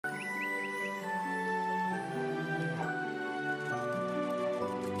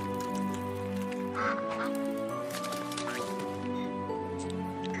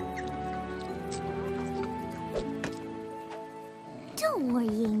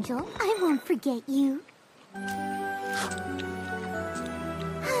Angel. I won't forget you.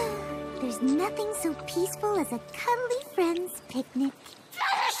 There's nothing so peaceful as a cuddly friends picnic.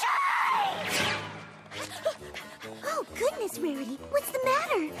 Oh, goodness, Rarity. What's the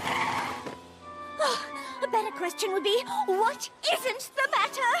matter? Oh, a better question would be, what isn't the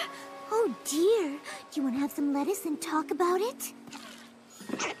matter? Oh, dear. Do you want to have some lettuce and talk about it?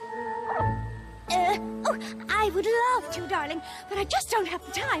 Oh, I would love to, darling, but I just don't have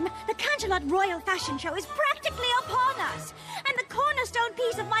the time. The Canterlot Royal Fashion Show is practically upon us, and the cornerstone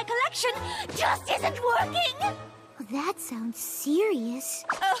piece of my collection just isn't working. Well, that sounds serious.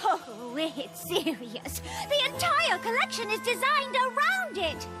 Oh, it's serious. The entire collection is designed around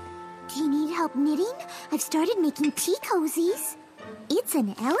it. Do you need help knitting? I've started making tea cozies. It's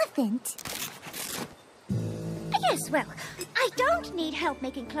an elephant. Yes, well, I don't need help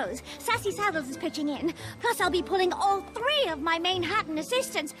making clothes. Sassy Saddles is pitching in. Plus, I'll be pulling all 3 of my Manhattan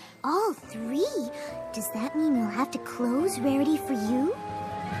assistants. All 3? Does that mean you'll have to close Rarity for you?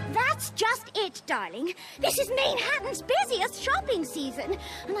 That's just it, darling. This is Manhattan's busiest shopping season,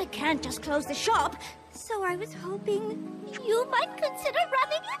 and I can't just close the shop. So I was hoping you might consider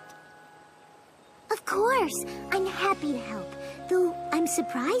running it. Of course. I'm happy to help. Though I'm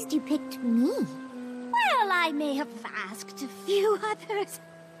surprised you picked me. Well, I may have asked a few others.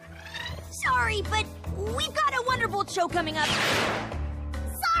 Sorry, but we've got a Wonderbolt show coming up.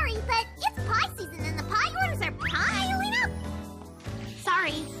 Sorry, but it's pie season and the pie orders are piling up.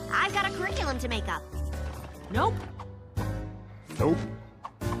 Sorry, I've got a curriculum to make up. Nope. Nope.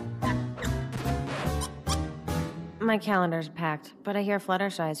 My calendar's packed, but I hear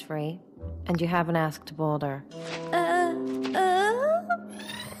Fluttershy's free. And you haven't asked Boulder.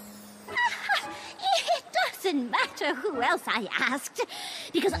 It doesn't matter who else I asked,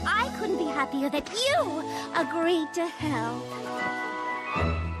 because I couldn't be happier that you agreed to help.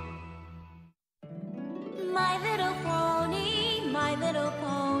 My little pony, my little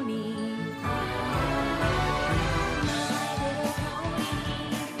pony. My little pony.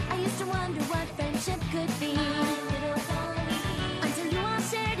 I used to wonder what friendship could be. My little pony. Until you all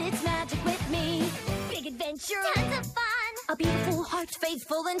shared its magic with me. Big adventure. Tons of fun. A beautiful heart,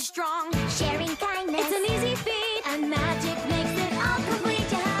 faithful and strong. Sharing kindness. It's an easy feat, and magic makes it all complete.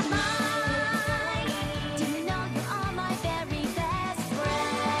 You have mine. Do you know you are my very best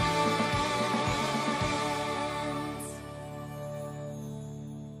friends?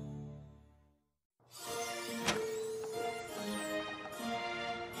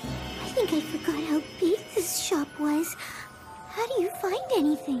 I think I forgot how big this shop was. How do you find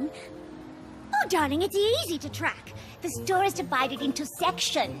anything? Oh, darling, it's easy to track. The store is divided into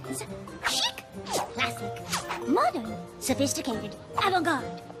sections. Chic, classic, modern, sophisticated,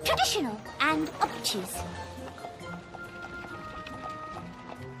 avant-garde, traditional, and obtuse.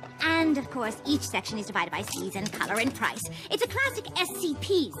 And, of course, each section is divided by season, color, and price. It's a classic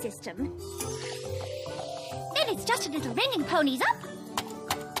SCP system. Then it's just a little ring and ponies up.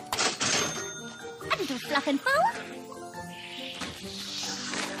 A little fluff and foam.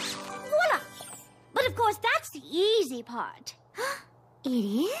 Voila! But, of course, that's the easy part. It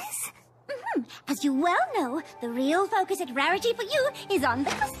is? As you well know, the real focus at Rarity for you is on the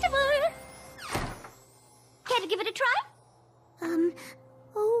customer. Care to give it a try?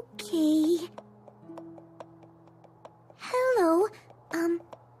 Okay. Hello.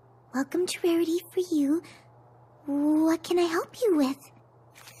 Welcome to Rarity for you. What can I help you with?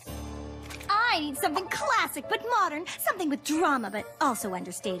 I need something classic but modern. Something with drama but also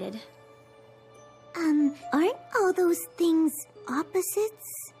understated. Aren't all those things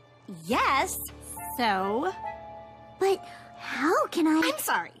opposites? Yes, so? But how can I... I'm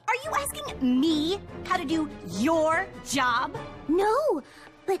sorry, are you asking me how to do your job? No,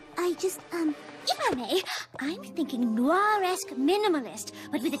 but I just, If I may, I'm thinking noir-esque minimalist,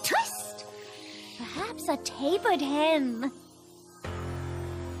 but with a twist. Perhaps a tapered hem.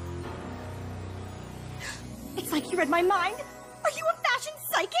 It's like you read my mind. Are you a fashion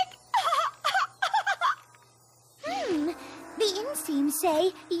psychic? The inseams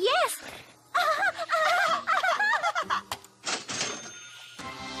say yes.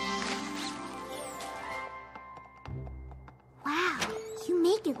 wow, you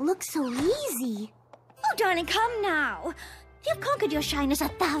make it look so easy. Oh, darling, come now. You've conquered your shyness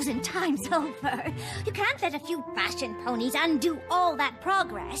 1,000 times over. You can't let a few fashion ponies undo all that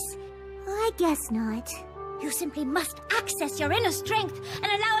progress. I guess not. You simply must access your inner strength and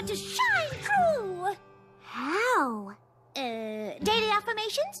allow it to shine through. How? Daily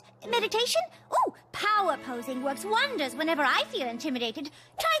affirmations? Meditation? Ooh, power posing works wonders whenever I feel intimidated.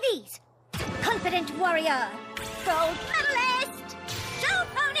 Try these. Confident warrior. Gold medalist. Show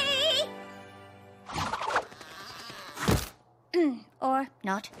pony. Or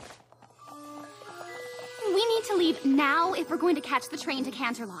not. We need to leave now if we're going to catch the train to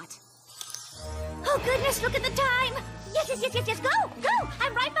Canterlot. Oh, goodness, look at the time! Yes, go!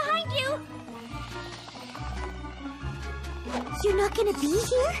 I'm right behind you! You're not gonna be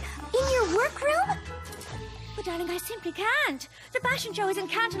here? In your workroom? But, darling, I simply can't. The fashion show is in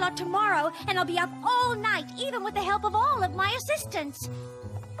Canterlot tomorrow, and I'll be up all night, even with the help of all of my assistants.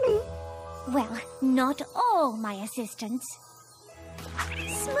 Well, not all my assistants.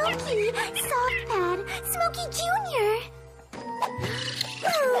 Smokey! Soft Pad! Smokey Jr.!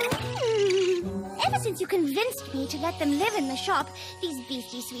 Ever since you convinced me to let them live in the shop, these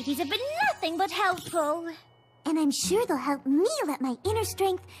beastie sweeties have been nothing but helpful. And I'm sure they'll help me let my inner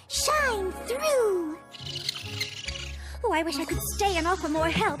strength shine through. Oh, I wish I could stay and offer more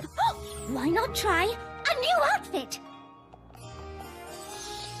help. Oh, why not try a new outfit?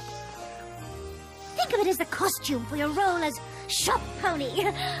 Think of it as the costume for your role as shop pony.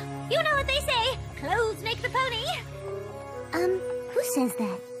 You know what they say, clothes make the pony. Who says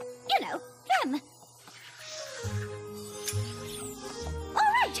that? You know, them.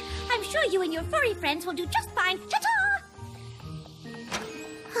 All right, I'm sure you and your furry friends will do just fine. Ta-ta!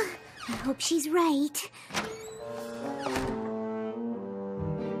 I hope she's right.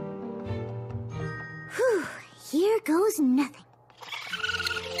 Whew, here goes nothing.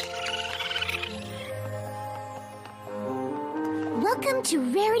 Welcome to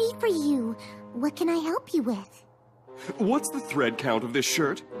Rarity for You. What can I help you with? What's the thread count of this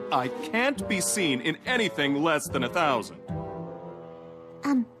shirt? I can't be seen in anything less than 1,000.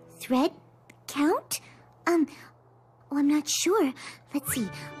 Thread count? Oh, I'm not sure. Let's see.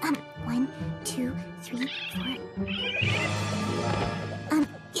 1, 2, 3, 4.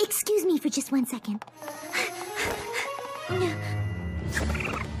 Excuse me for just 1 second.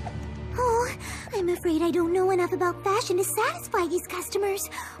 Oh, I'm afraid I don't know enough about fashion to satisfy these customers.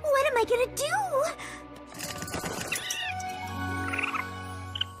 What am I gonna do?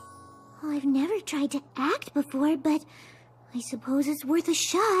 Oh, I've never tried to act before, but I suppose it's worth a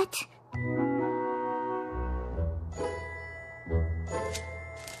shot.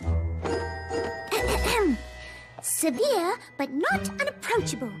 Severe, but not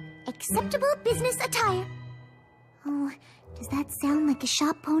unapproachable. Acceptable business attire. Oh, does that sound like a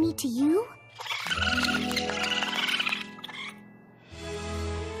shop pony to you?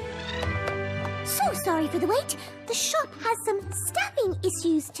 So sorry for the wait. The shop has some staffing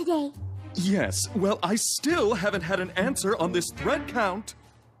issues today. Yes, well, I still haven't had an answer on this thread count.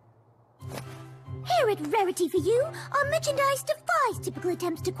 Here at Rarity for You, our merchandise defies typical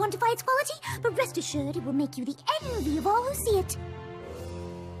attempts to quantify its quality, but rest assured it will make you the envy of all who see it.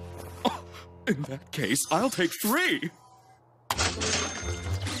 Oh, in that case, I'll take 3.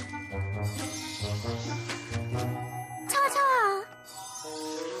 Ta-ta!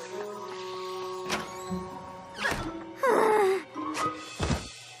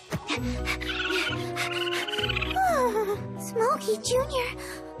 Smokey Jr.,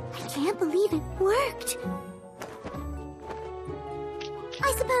 I can't believe it worked.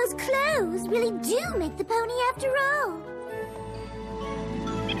 I suppose clothes really do make the pony after all.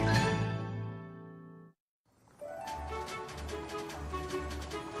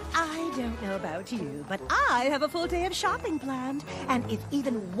 I don't know about you, but I have a full day of shopping planned. And if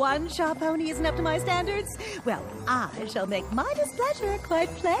even one shop pony isn't up to my standards, well, I shall make my displeasure quite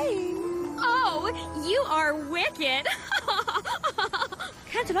plain. Oh, you are wicked.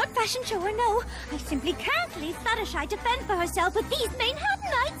 Canterlot fashion show or no, I simply can't leave Fluttershy to fend for herself with these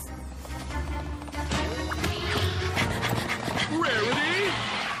Manhattanites. Rarity!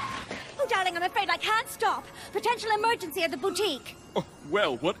 Oh, darling, I'm afraid I can't stop. Potential emergency at the boutique. Oh,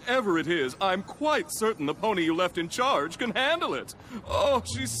 well, whatever it is, I'm quite certain the pony you left in charge can handle it. Oh,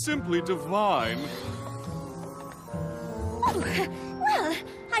 she's simply divine. Oh, well,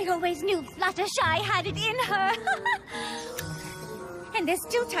 I always knew Fluttershy had it in her. And there's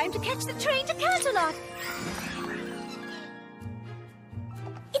still time to catch the train to Canterlot.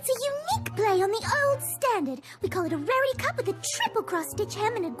 It's a unique play on the old standard. We call it a Rarity Cup with a triple cross stitch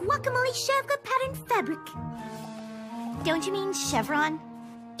hem and a guacamole chevre pattern fabric. Don't you mean chevron?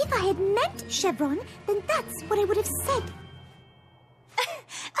 If I had meant chevron, then that's what I would have said.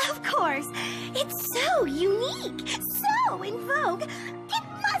 Of course. It's so unique, so in vogue. It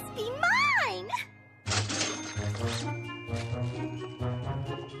must be mine.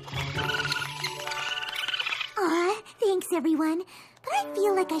 Aw, thanks everyone. But I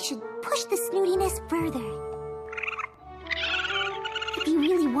feel like I should push the snootiness further. If you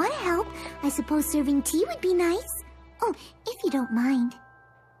really want to help, I suppose serving tea would be nice. Oh, if you don't mind.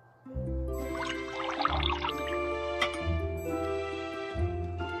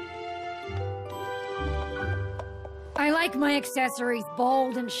 I like my accessories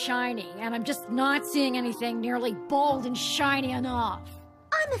bold and shiny, and I'm just not seeing anything nearly bold and shiny enough.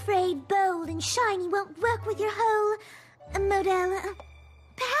 I'm afraid bold and shiny won't work with your whole model.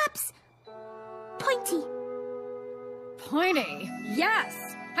 Perhaps pointy. Pointy?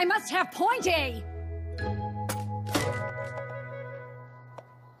 Yes! I must have pointy!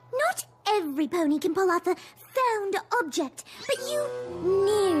 Not every pony can pull off a found object, but you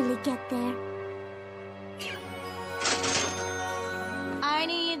nearly get there. I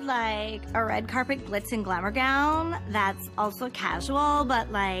need, like, a red carpet glitz and glamour gown that's also casual,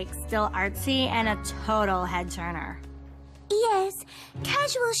 but, like, still artsy, and a total head turner. Yes,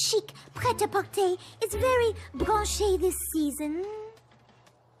 casual chic prêt-à-porter is very branché this season.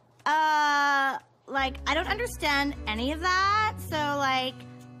 Like, I don't understand any of that, so, like,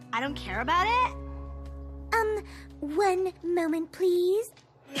 I don't care about it. One moment, please.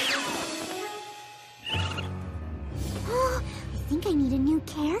 Oh, I think I need a new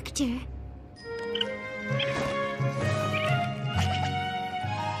character.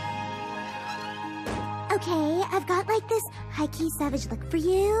 Okay, I've got like this high-key savage look for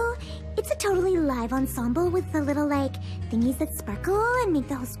you. It's a totally live ensemble with the little like thingies that sparkle and make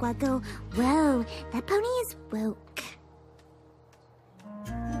the whole squad go, whoa, that pony is woke.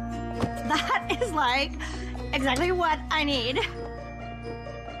 That is like exactly what I need.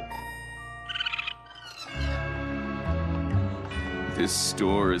 This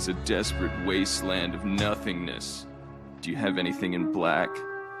store is a desperate wasteland of nothingness. Do you have anything in black?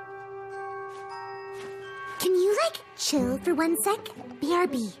 Can you, like, chill for 1 sec?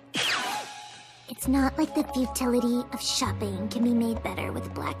 BRB. It's not like the futility of shopping can be made better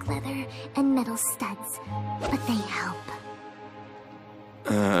with black leather and metal studs, but they help.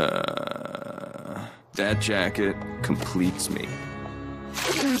 That jacket completes me.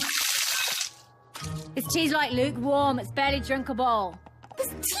 This tea's like lukewarm, it's barely drinkable.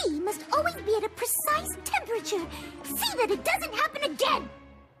 This tea must always be at a precise temperature. See that it doesn't happen again!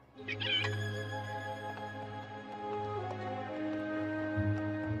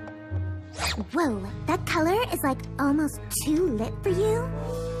 Whoa, that color is like almost too lit for you.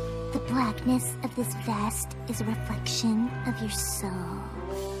 The blackness of this vest is a reflection of your soul.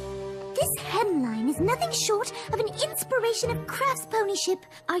 This hemline is nothing short of an inspiration of crafts ponyship.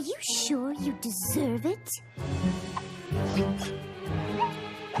 Are you sure you deserve it?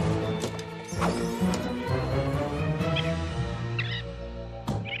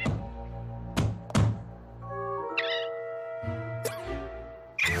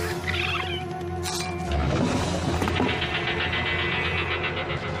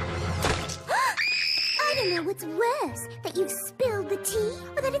 I don't know what's worse, that you've spilled the tea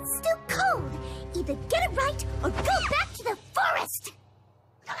or that it's still cold. Either get it right or go back to the forest.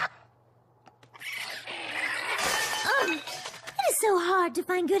 Ugh, it is so hard to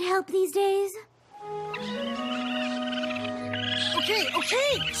find good help these days.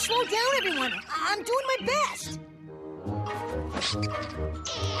 Okay, slow down, everyone. I'm doing my best.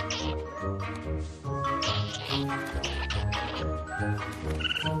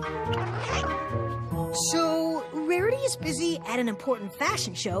 So, Rarity is busy at an important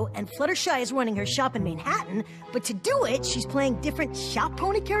fashion show, and Fluttershy is running her shop in Manhattan, but to do it, she's playing different shop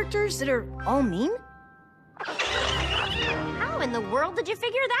pony characters that are all mean? How in the world did you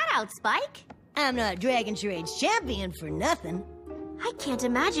figure that out, Spike? I'm not Dragon Charades champion for nothing. I can't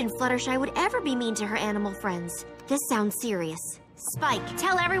imagine Fluttershy would ever be mean to her animal friends. This sounds serious. Spike,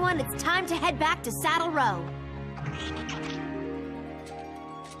 tell everyone it's time to head back to Saddle Row.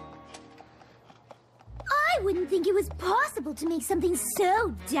 I wouldn't think it was possible to make something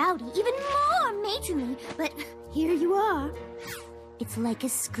so dowdy even more matronly, but here you are. It's like a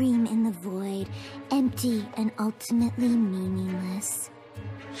scream in the void, empty and ultimately meaningless.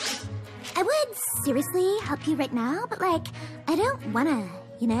 I would seriously help you right now, but like, I don't wanna,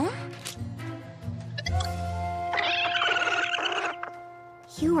 you know?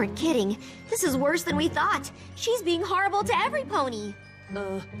 You weren't kidding. This is worse than we thought. She's being horrible to every pony.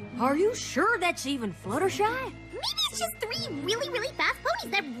 Are you sure that's even Fluttershy? Maybe it's just 3 really, really fast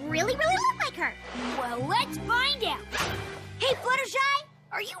ponies that really, really look like her. Well, let's find out. Hey, Fluttershy,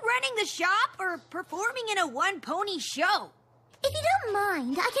 are you running the shop or performing in a one-pony show? If you don't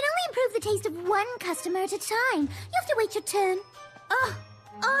mind, I can only improve the taste of one customer at a time. You have to wait your turn. Oh,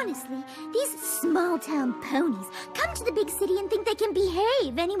 honestly, these small-town ponies come to the big city and think they can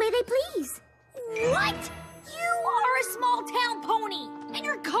behave any way they please. What? You are a small-town pony, and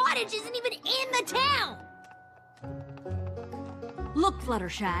your cottage isn't even in the town! Look,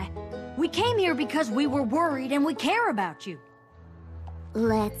 Fluttershy, we came here because we were worried and we care about you.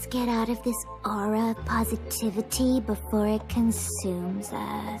 Let's get out of this aura of positivity before it consumes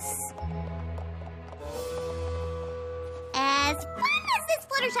us. As fun as this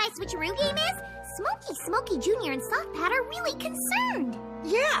Fluttershy switcheroo game is, Smokey Jr. and Softpad are really concerned.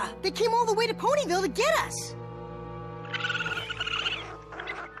 Yeah, they came all the way to Ponyville to get us.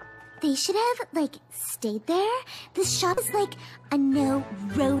 They should have, like, stayed there. This shop is like a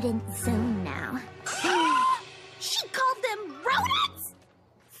no-rodent zone now. She called them rodents!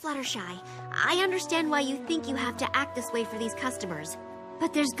 Fluttershy, I understand why you think you have to act this way for these customers.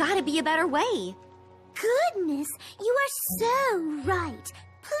 But there's gotta be a better way. Goodness, you are so right.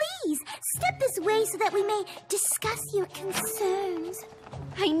 Please, step this way so that we may discuss your concerns.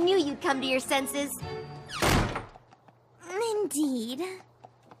 I knew you'd come to your senses. Indeed.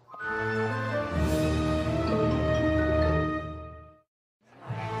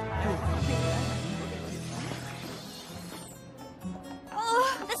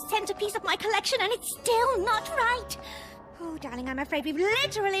 Oh, the centerpiece of my collection, and it's still not right. Oh, darling, I'm afraid we've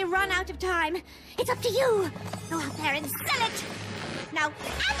literally run out of time. It's up to you. Go out there and sell it. Now,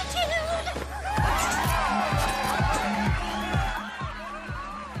 attitude!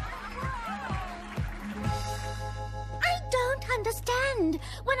 I don't understand.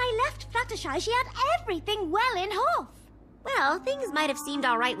 When I left Fluttershy, she had everything well in Hof. Well, things might have seemed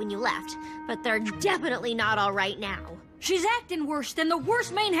all right when you left, but they're definitely not all right now. She's acting worse than the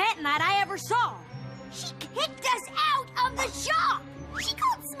worst Manhattanite I ever saw. She kicked us out of the shop! She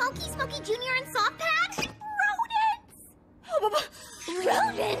called Smokey Jr. and Softpad rodents!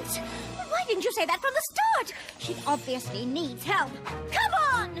 Rodents? Why didn't you say that from the start? She obviously needs help. Come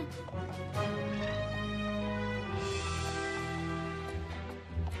on!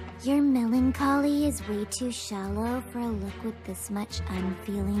 Your melancholy is way too shallow for a look with this much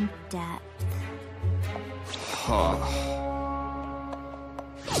unfeeling depth.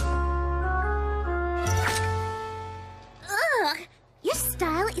 Ugh! Your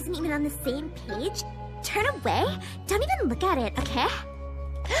style isn't even on the same page. Turn away. Don't even look at it, okay?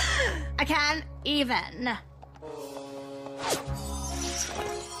 I can't even.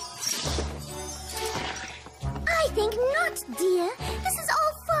 I think not, dear. This is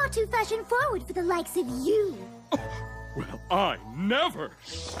all far too fashion-forward for the likes of you. Well, I never!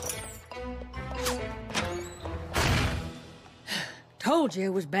 Told you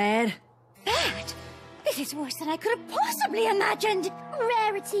it was bad. Bad? This is worse than I could have possibly imagined.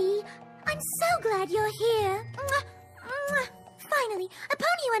 Rarity, I'm so glad you're here. Mwah, mwah. Finally, a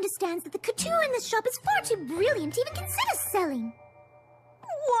pony who understands that the couture in this shop is far too brilliant to even consider selling.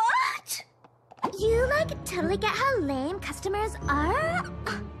 What? You, totally get how lame customers are?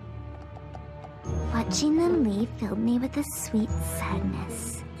 Watching them leave filled me with a sweet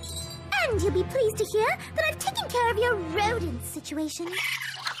sadness. And you'll be pleased to hear that I've taken care of your rodent situation.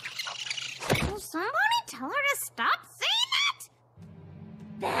 Will somebody tell her to stop saying that?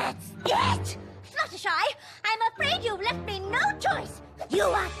 That's it! Fluttershy, I'm afraid you've left me no choice. You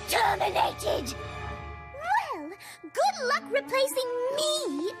are terminated! Well, good luck replacing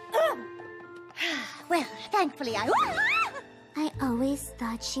me! Well, thankfully I always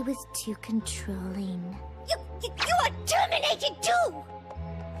thought she was too controlling. You are terminated too!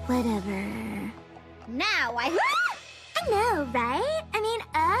 Whatever. Now I know, right? I mean,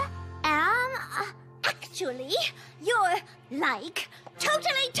 Actually, you're,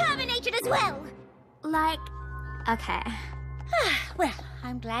 totally terminated as well! Okay. Well,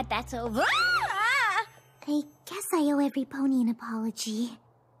 I'm glad that's over. I guess I owe every pony an apology.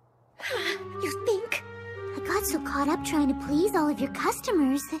 You think? I got so caught up trying to please all of your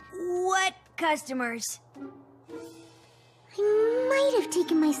customers that... What customers? I might have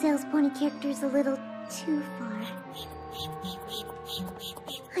taken my sales pony characters a little too far.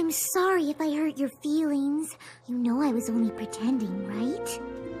 I'm sorry if I hurt your feelings. You know I was only pretending, right?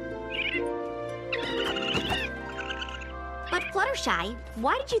 But Fluttershy,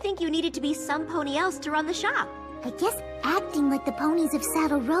 why did you think you needed to be some pony else to run the shop? I guess acting like the ponies of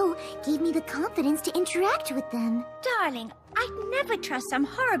Saddle Row gave me the confidence to interact with them. Darling, I'd never trust some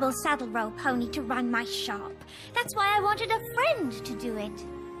horrible Saddle Row pony to run my shop. That's why I wanted a friend to do it.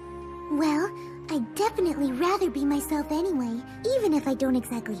 Well, I'd definitely rather be myself anyway, even if I don't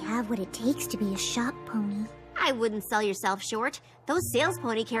exactly have what it takes to be a shop pony. I wouldn't sell yourself short. Those sales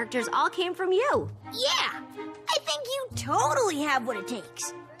pony characters all came from you. Yeah, I think you totally have what it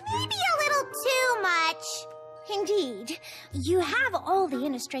takes. Maybe a little too much. Indeed. You have all the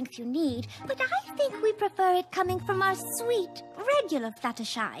inner strength you need, but I think we prefer it coming from our sweet, regular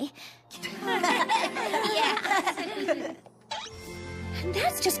Fluttershy. Yeah. And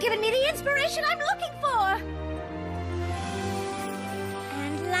that's just given me the inspiration I'm looking for.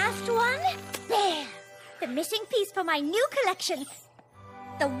 last one. There. The missing piece for my new collection.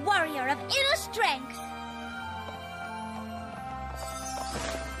 The Warrior of Inner Strength.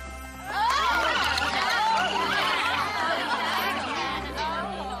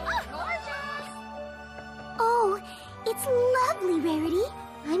 Oh, it's lovely, Rarity.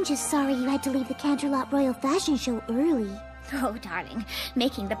 I'm just sorry you had to leave the Canterlot Royal Fashion Show early. Oh, darling,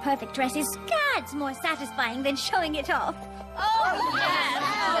 making the perfect dress is scads more satisfying than showing it off. Oh,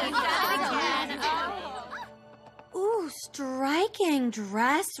 Ooh, striking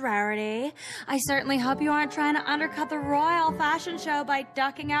dress, Rarity. I certainly hope you aren't trying to undercut the Royal Fashion Show by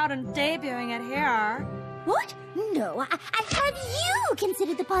ducking out and debuting it here. What? No, have you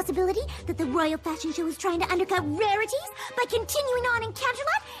considered the possibility that the Royal Fashion Show is trying to undercut Rarities by continuing on in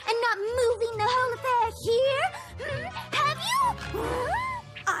Canterlot and not moving the whole affair here? Have you?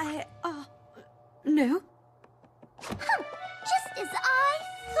 No. Just as I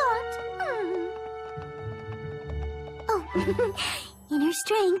thought. Oh, inner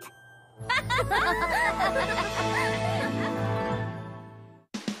strength.